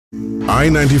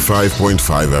I-95.5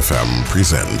 FM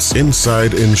presents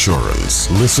Inside Insurance.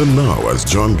 Listen now as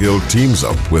John Gill teams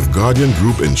up with Guardian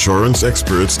Group insurance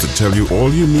experts to tell you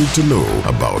all you need to know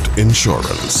about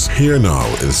insurance. Here now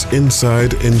is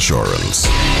Inside Insurance.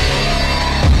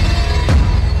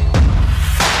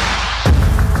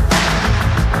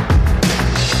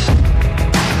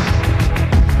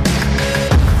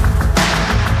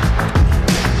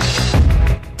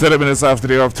 Minutes after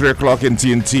the hour of 3 o'clock in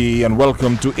TNT, and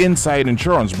welcome to Inside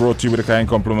Insurance, brought to you with the kind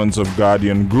compliments of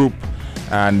Guardian Group.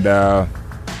 And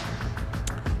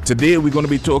today we're going to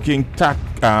be talking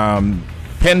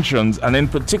pensions, and in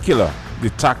particular the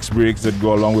tax breaks that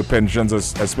go along with pensions,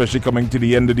 especially coming to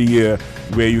the end of the year,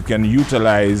 where you can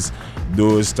utilize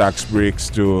those tax breaks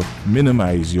to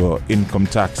minimize your income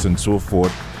tax and so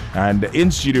forth. And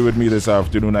in studio with me this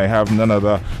afternoon, I have none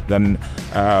other than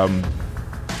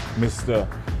Mr.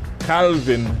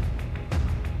 Calvin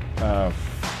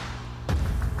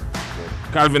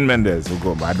Mendez.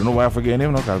 I don't know why I forget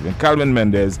him. No, Calvin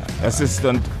Mendez,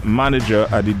 assistant manager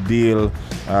at the Dale.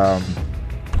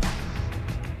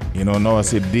 Now I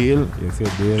say Dale. You say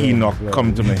Dale. Enoch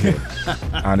come to my head,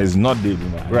 and it's not Dale.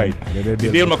 Right, the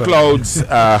Dale McLeod's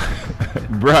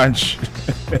branch.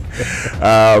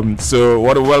 So,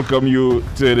 want to welcome you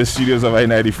to the studios of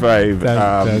I-95,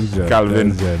 thanks,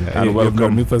 Calvin, thanks, and You've welcome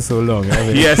known me for so long.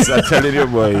 Yes, I'm telling you,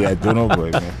 boy. I don't know,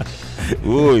 boy. Man.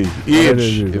 Ooh,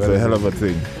 age is a hell of a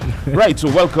thing. Right, so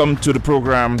welcome to the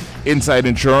program Inside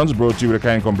Insurance, brought to you with the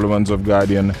kind compliments of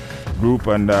Guardian Group,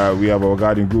 and we have our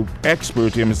Guardian Group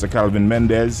expert here, Mr. Calvin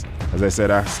Mendez, as I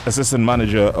said, assistant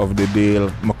manager of the Dale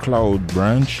McLeod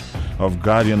branch of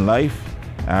Guardian Life,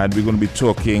 and we're going to be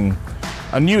talking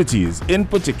annuities, in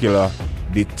particular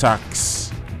the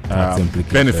tax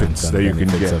benefits that you can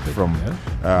get from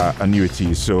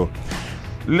annuities. So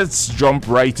let's jump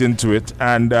right into it.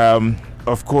 And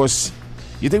of course,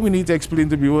 you think we need to explain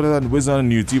to people what is an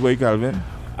annuity, boy, Calvin?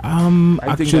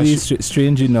 Actually,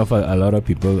 strange enough, a lot of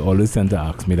people always tend to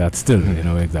ask me that still,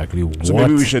 exactly so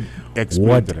maybe we should explain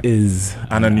what is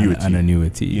an annuity. An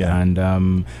annuity. Yeah.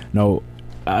 And now,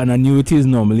 an annuity is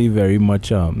normally very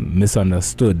much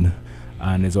misunderstood,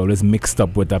 and it's always mixed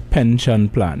up with a pension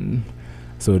plan.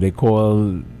 So they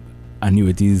call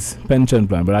annuities pension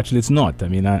plan, but actually it's not. I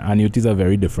mean, annuities are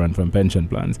very different from pension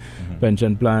plans. Mm-hmm.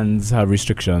 Pension plans have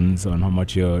restrictions on how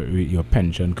much your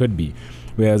pension could be,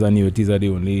 whereas annuities are the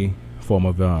only form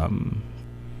of the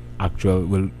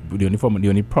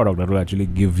only product that will actually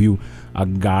give you a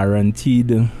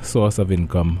guaranteed source of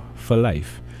income for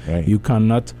life. Right. You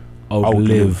cannot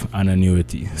outlive an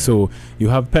annuity. So you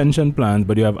have pension plans,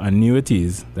 but you have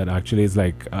annuities that actually is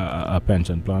like a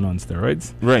pension plan on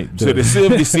steroids. Right. So they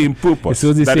serve the same purpose.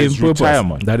 That is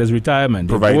retirement. That is retirement.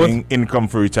 Providing income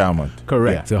for retirement.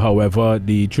 Correct. Yeah. So however,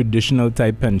 the traditional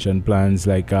type pension plans,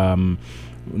 like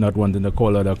not wanting to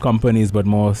call other companies, but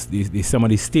more some of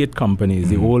the state companies,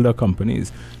 the older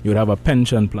companies, you would have a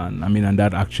pension plan. I mean, and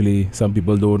that actually, some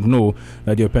people don't know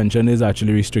that your pension is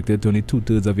actually restricted to only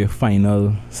 2/3 of your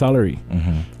final salary.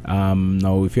 Mm-hmm.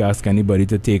 Now, if you ask anybody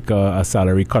to take a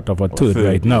salary cut of a third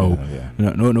right now,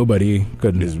 nobody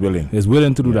is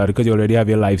willing to do that, because you already have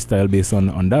your lifestyle based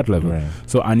on that level. Right.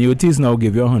 So annuities now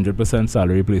give you 100%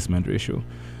 salary replacement ratio.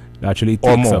 It actually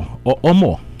takes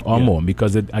or more,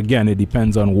 because it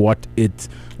depends on what you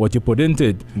put into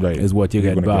it, right, is what you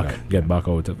get back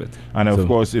out of it. And of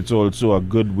course, it's also a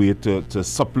good way to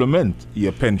supplement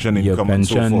your pension income and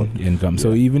so forth. Yeah.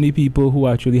 So even the people who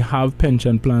actually have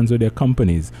pension plans with their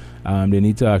companies, they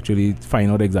need to actually find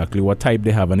out exactly what type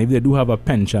they have. And if they do have a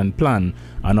pension plan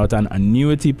and not an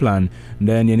annuity plan,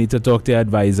 then you need to talk to your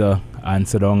advisor and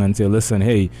sit down and say, listen,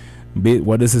 hey,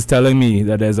 what this is telling me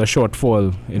that there's a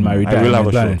shortfall in my retirement I will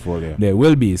have plan. A shortfall, yeah. There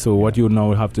will be. So what you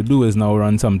now have to do is now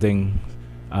run something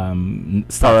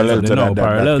parallel to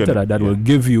that will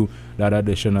give you that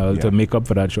additional to make up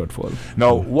for that shortfall.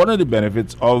 Now, one of the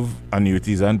benefits of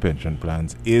annuities and pension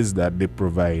plans is that they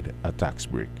provide a tax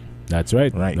break. That's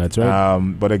right. That's right.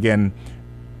 But again,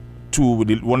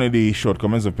 one of the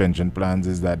shortcomings of pension plans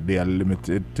is that they are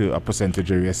limited to a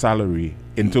percentage of your salary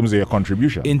in terms of your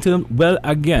contribution.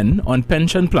 Again, on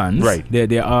pension plans, right,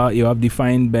 you have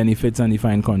defined benefits and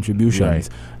defined contributions,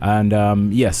 right,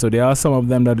 and yes, so there are some of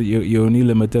them that you're only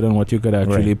limited on what you could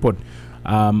actually put.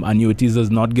 Annuities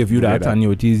does not give you that.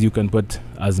 Annuities, you can put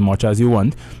as much as you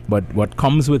want, but what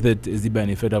comes with it is the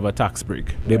benefit of a tax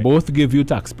break. They both give you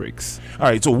tax breaks. All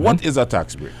right, so what is a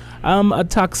tax break? A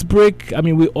tax break, I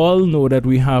mean, we all know that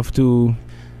we have to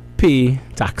pay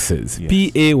taxes. Yes.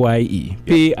 P-A-Y-E.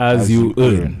 Pay as you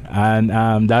earn.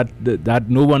 And that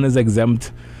no one is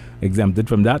exempted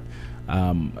from that.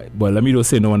 Well, let me just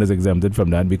say no one is exempted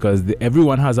from that, because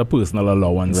everyone has a personal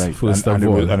allowance. Right. First and of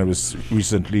all, it was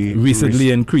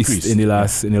recently increased in the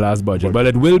last budget, but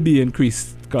it will be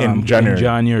increased in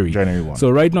January 1. So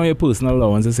right now your personal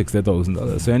allowance is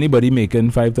 $60,000. So anybody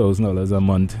making $5,000 a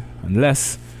month and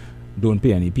less don't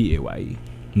pay any PAYE,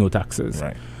 no taxes.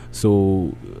 Right.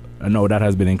 So now that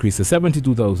has been increased to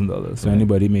 $72,000. So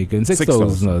anybody making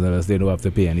 $6,000, they don't have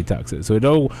to pay any taxes. So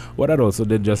what that also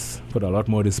did, just put a lot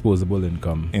more disposable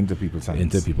income into people's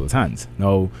hands.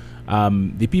 Now,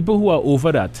 the people who are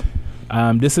over that,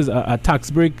 this is a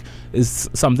tax break is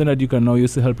something that you can now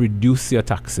use to help reduce your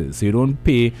taxes. So you don't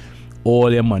pay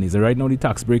all your money. So right now the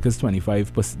tax break is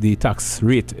 25%. The tax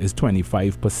rate is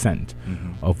 25%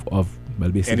 of well,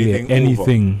 basically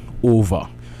anything over.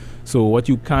 So what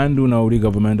you can do now, the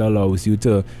government allows you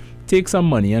to take some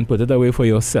money and put it away for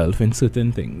yourself in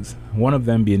certain things. One of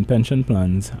them being pension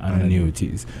plans and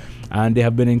annuities. And they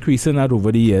have been increasing that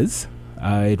over the years.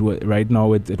 Right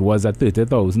now it was at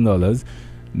 $30,000.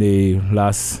 The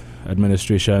last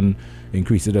administration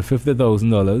increased it to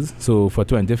 $50,000. So for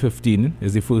 2015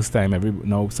 is the first time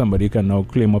now somebody can now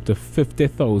claim up to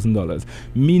 $50,000.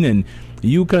 Meaning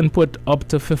you can put up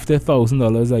to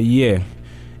 $50,000 a year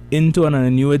into an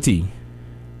annuity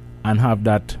and have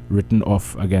that written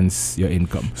off against your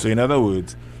income. So in other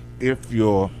words, if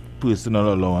your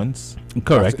personal allowance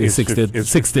is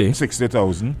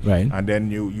 60,000, right, and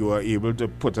then you are able to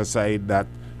put aside that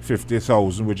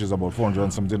 50,000, which is about $400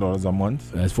 and something a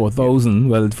month. That's 4,000.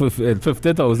 Well,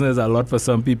 50,000 is a lot for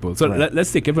some people. So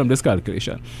let's take it from this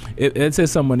calculation. Let's say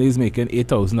somebody is making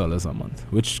 $8,000 a month,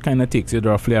 which kind of takes you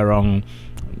roughly around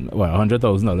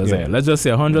 $100,000 a year. Let's just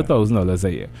say $100,000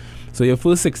 a year. So your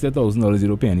first $60,000, you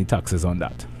don't pay any taxes on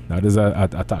that. That is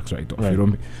a tax write-off.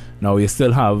 Right. Now you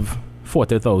still have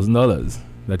 $40,000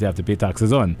 that you have to pay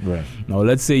taxes on. Right. Now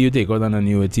let's say you take out an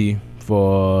annuity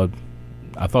for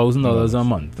 $1,000 a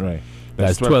month. Right.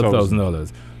 That's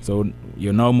 $12,000. So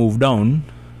you now move down.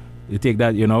 You take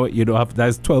that, you don't have,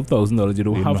 that's $12,000. You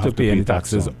don't have to pay any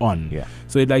taxes on. Yeah.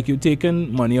 So it's like you're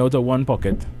taking money out of one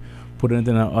pocket, putting it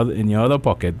in your other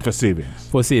pocket for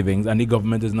savings, and the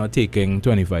government is not taking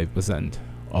 25%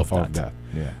 of that.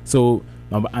 Yeah. So,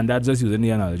 and that's just using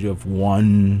the analogy of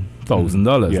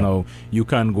 $1,000. Now you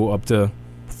can go up to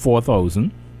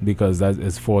 $4,000. Because that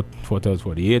is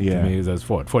 $4,48. Yeah. Maybe that's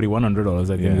 $4,100.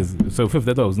 I think is so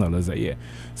 $50,000 a year.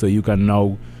 So you can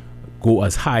now go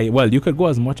as high. Well, you could go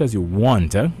as much as you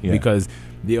want, because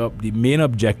the main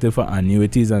objective for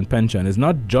annuities and pension is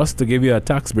not just to give you a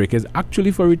tax break; it's actually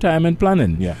for retirement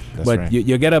planning. Yeah, that's but right.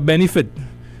 you get a benefit.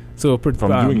 So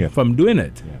from doing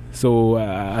it. Yeah. So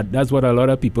that's what a lot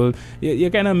of people, you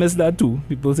kind of miss that too.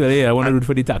 People say, hey, I want to do it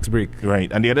for the tax break.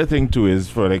 Right. And the other thing too is,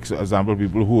 for example,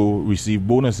 people who receive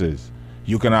bonuses.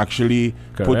 You can actually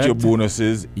put your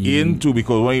bonuses into,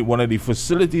 because one of the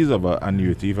facilities of an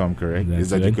annuity, if I'm correct, is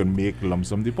that you can make lump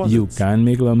sum deposits. You can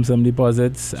make lump sum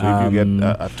deposits. So if you get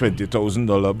a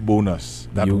 $20,000 bonus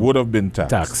that would have been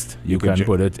taxed, you can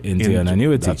put it into an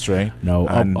annuity. That's right. Now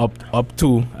up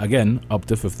to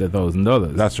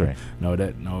 $50,000. That's right. Now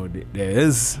there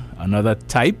is another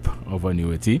type of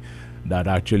annuity that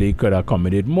actually could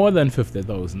accommodate more than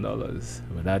 $50,000,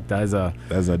 but that's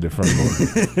a different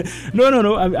one.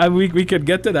 No. We could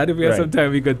get to that if we have some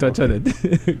time. We could touch on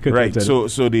it. Right. So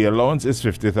the allowance is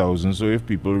 $50,000. So if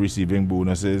people receiving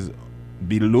bonuses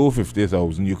below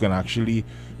 $50,000, you can actually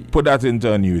put that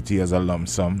into annuity as a lump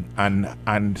sum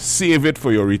and save it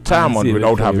for your retirement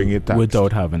without having it taxed.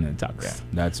 Without having it taxed.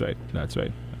 Yeah. That's right.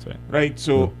 Right.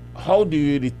 So how do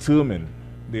you determine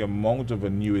the amount of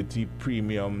annuity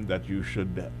premium that you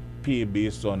should pay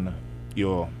based on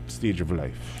your stage of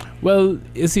life? Well,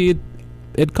 you see,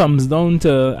 it comes down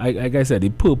to, like I said,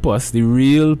 the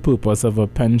real purpose of a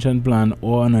pension plan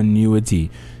or an annuity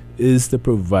is to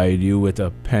provide you with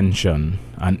a pension,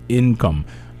 an income,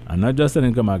 and not just an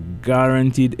income, a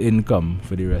guaranteed income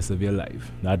for the rest of your life.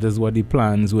 That is what the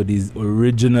plans were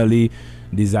originally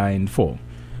designed for.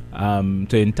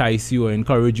 To entice you or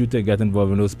encourage you to get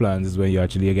involved in those plans is when you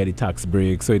actually get a tax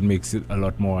break, so it makes it a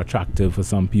lot more attractive for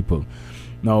some people.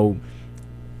 Now,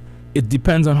 it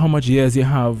depends on how much years you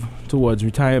have towards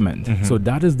retirement. So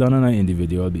that is done on an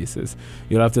individual basis.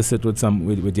 You'll have to sit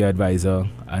with your advisor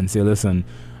and say, listen,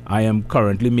 I am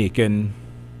currently making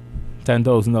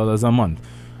 $10,000 a month.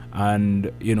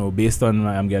 And, based on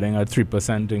I'm getting a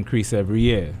 3% increase every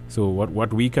year. So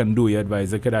what we can do, your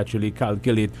advisor could actually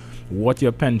calculate what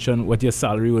your pension, what your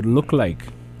salary would look like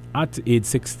at age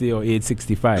 60 or age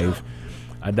 65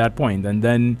 at that point. And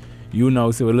then you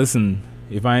now say, well, listen,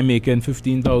 if I'm making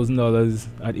 $15,000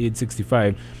 at age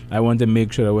 65, I want to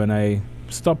make sure that when I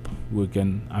stop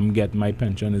working and get my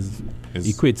pension is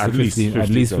equates to at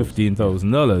least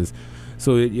 $15,000.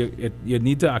 So you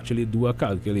need to actually do a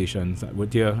calculation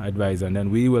with your advisor, and then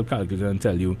we will calculate and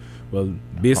tell you, well,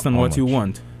 based on what you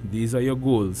want, these are your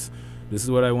goals. This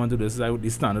is what I want to do. This is the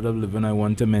standard of living I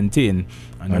want to maintain.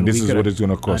 And this is what it's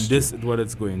going to cost you. And this is what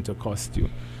it's going to cost you.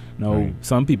 Now,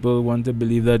 some people want to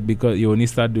believe that because you only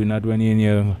start doing that when you're in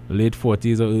your late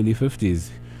 40s or early 50s.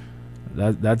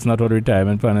 That's not what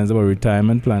retirement plan is about.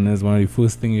 Retirement plan is one of the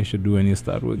first things you should do when you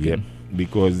start working. Yep,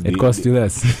 because it costs you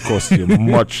less. It costs you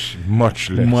much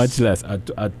less. Much less. A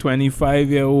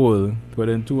 25-year-old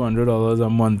putting $200 a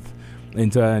month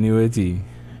into an annuity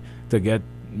to get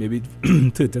maybe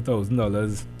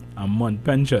 $30,000 a month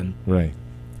pension. Right.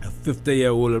 A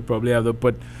 50-year-old will probably have to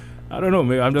put, I don't know,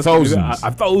 maybe I'm just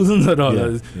thousands of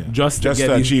dollars just to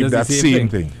to achieve that same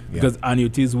thing. Yeah. Because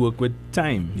annuities work with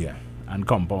time. Yeah. And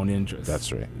compound interest.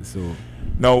 That's right. So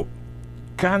now,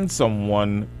 can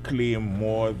someone claim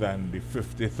more than the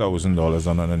 $50,000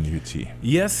 on an annuity?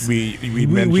 Yes. We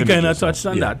kind of touched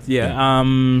on that. Yeah.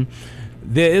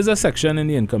 There is a section in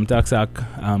the Income Tax Act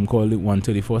called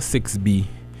 134(6)(b).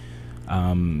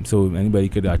 So anybody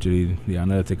could actually, the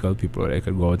analytical people, they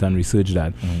could go out and research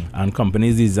that. And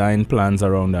companies design plans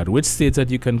around that, which states that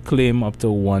you can claim up to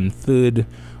 1/3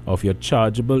 of your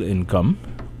chargeable income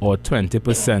or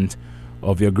 20%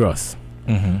 of your gross.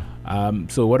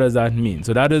 So what does that mean?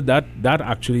 So that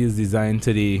actually is designed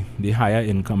to the higher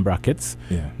income brackets,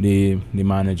 the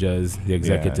managers, the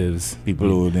executives,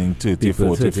 people owning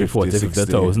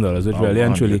 $50,000, which really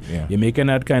and truly you're making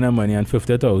that kind of money and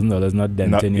 $50,000 not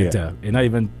denting you're not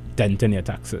even denting your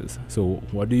taxes. So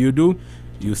what do? You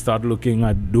start looking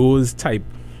at those type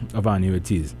of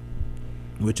annuities,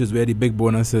 which is where the big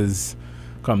bonuses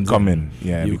come in.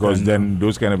 Yeah, because then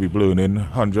those kind of people earning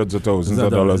hundreds of thousands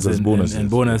of dollars as bonuses. In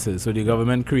bonuses. So the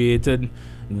government created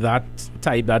that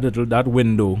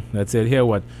window that said, here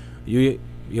what, your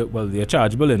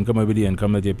chargeable income will be the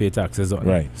income that you pay taxes on.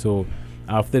 Right. So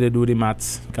after they do the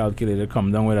maths calculated,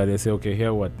 come down with that, they say, okay,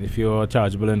 here what, if your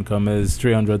chargeable income is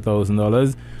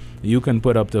 $300,000, you can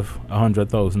put up to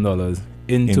 $100,000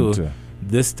 into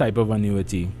this type of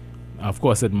annuity. Of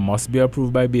course, it must be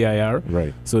approved by BIR.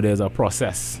 Right. So there's a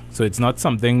process. So it's not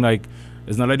something like,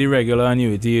 it's not like the regular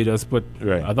annuity. You just put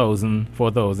 $1,000,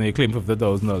 $4,000, you claim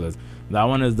 $50,000. That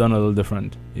one is done a little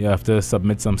different. You have to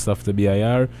submit some stuff to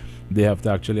BIR. They have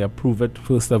to actually approve it,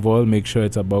 first of all, make sure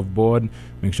it's above board,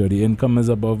 make sure the income is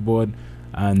above board,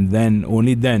 and then,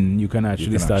 only then, you can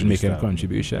actually start making a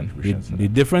contribution. The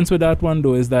difference with that one,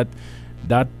 though, is that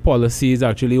policy is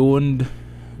actually owned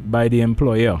by the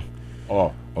employer.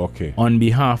 Oh. Okay. On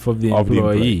behalf of the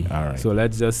employee. All right. So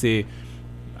let's just say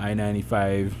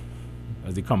I-95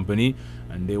 as the company,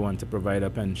 and they want to provide a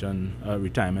pension,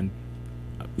 retirement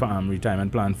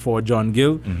plan for John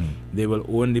Gill. They will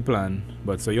own the plan,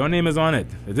 but so your name is on it.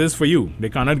 It is for you. They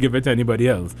cannot give it to anybody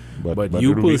else. But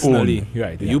you personally,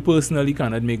 you personally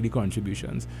cannot make the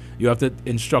contributions. You have to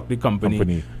instruct the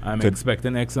company. I'm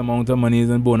expecting X amount of monies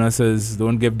and bonuses.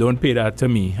 Don't pay that to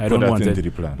me. I don't want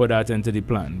it. Put that into the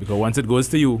plan, because once it goes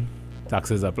to you,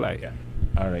 taxes apply. Yeah.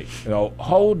 All right. Now,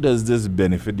 how does this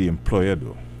benefit the employer,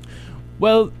 though?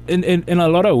 Well, in a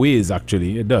lot of ways,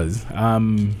 actually, it does.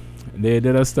 They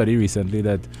did a study recently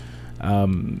that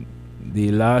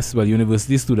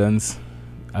university students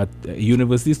at the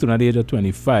age of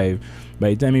 25, by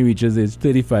the time he reaches age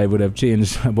 35, would have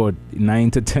changed about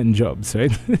 9 to 10 jobs,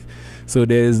 right? So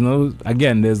there's no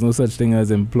such thing as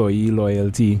employee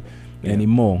loyalty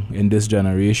anymore in this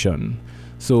generation.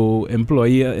 So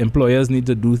employers need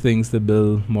to do things to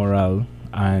build morale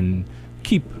and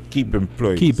keep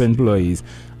employees.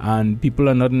 And people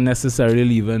are not necessarily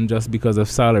leaving just because of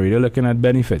salary. They're looking at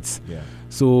benefits. Yeah.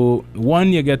 So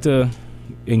one, you get to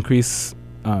increase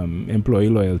employee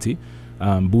loyalty,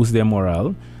 boost their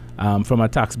morale. From a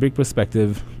tax break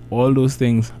perspective, all those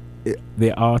things,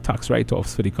 they are tax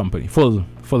write-offs for the company, full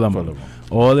amount.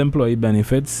 All employee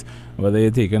benefits, whether you're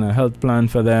taking a health plan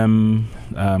for them,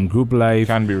 group life,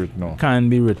 can be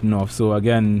written off. So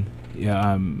again,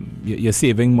 you're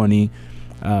saving money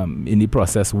in the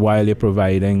process while you're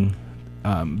providing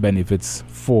benefits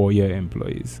for your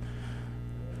employees.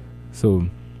 So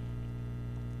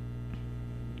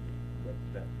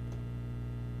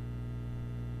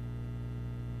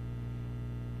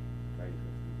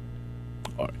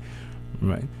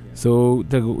right. So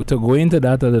to go into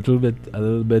that a little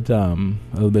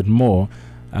bit more,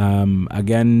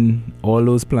 again, all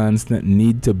those plans that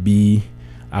need to be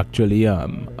actually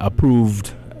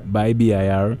approved by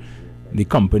BIR. The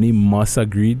company must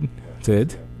agree to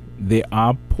it. They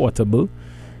are portable,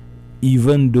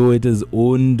 even though it is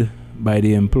owned by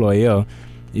the employer,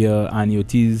 your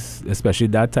annuities, especially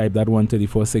that type, that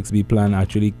 134.6B plan,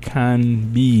 actually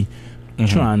can be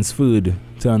transferred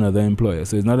to another employer.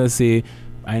 So it's not to say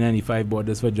I-95 bought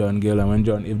this for John Gill, and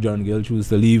if John Gill chooses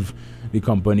to leave the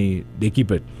company, they keep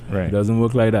it. Right. It doesn't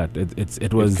work like that. It's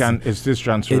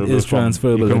transferable. It is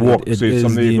transferable. You can walk. So it's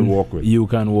something you can walk with. You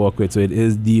can walk with. So it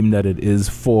is deemed that it is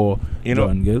for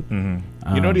John Gill.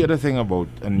 The other thing about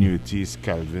annuities,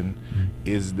 Calvin,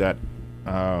 is that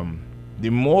the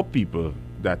more people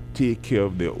that take care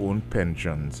of their own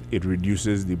pensions, it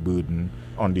reduces the burden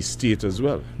on the state as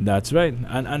well. That's right.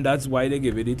 And that's why they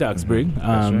give you the tax break.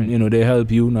 They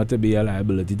help you not to be a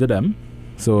liability to them.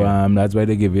 So that's why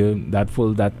they give you that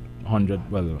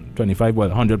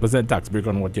 100% tax break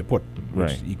on what you put,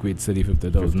 which equates to the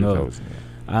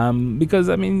 $50,000. Because,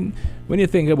 I mean, when you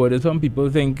think about it, some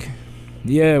people think,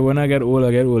 when I get old,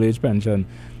 I get old age pension.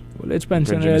 Old age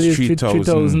pension really is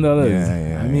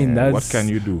 $3,000. I mean, that's... What can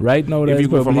you do? Right now, if you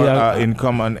go from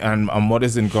income and a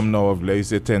modest income now of, let's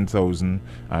say, $10,000,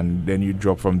 and then you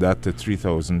drop from that to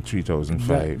 $3,000,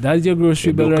 $3,500. That's your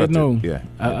grocery bill right now.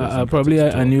 Probably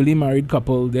a newly married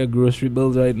couple, their grocery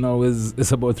bills right now is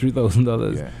about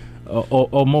 $3,000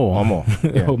 or more. Or more.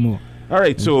 Or more. All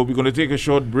right, so we're going to take a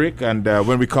short break, and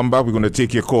when we come back, we're going to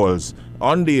take your calls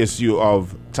on the issue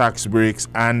of tax breaks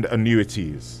and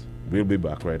annuities. We'll be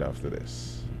back right after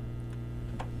this.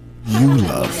 You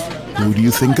love. Who do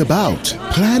you think about?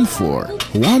 Plan for.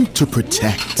 Want to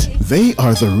protect. They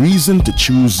are the reason to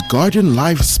choose Guardian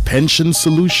Life's pension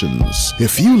solutions.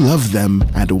 If you love them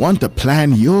and want to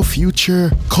plan your future,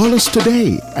 call us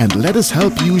today and let us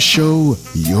help you show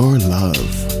your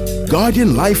love.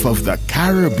 Guardian Life of the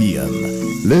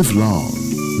Caribbean. Live long.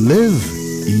 Live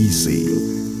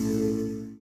easy.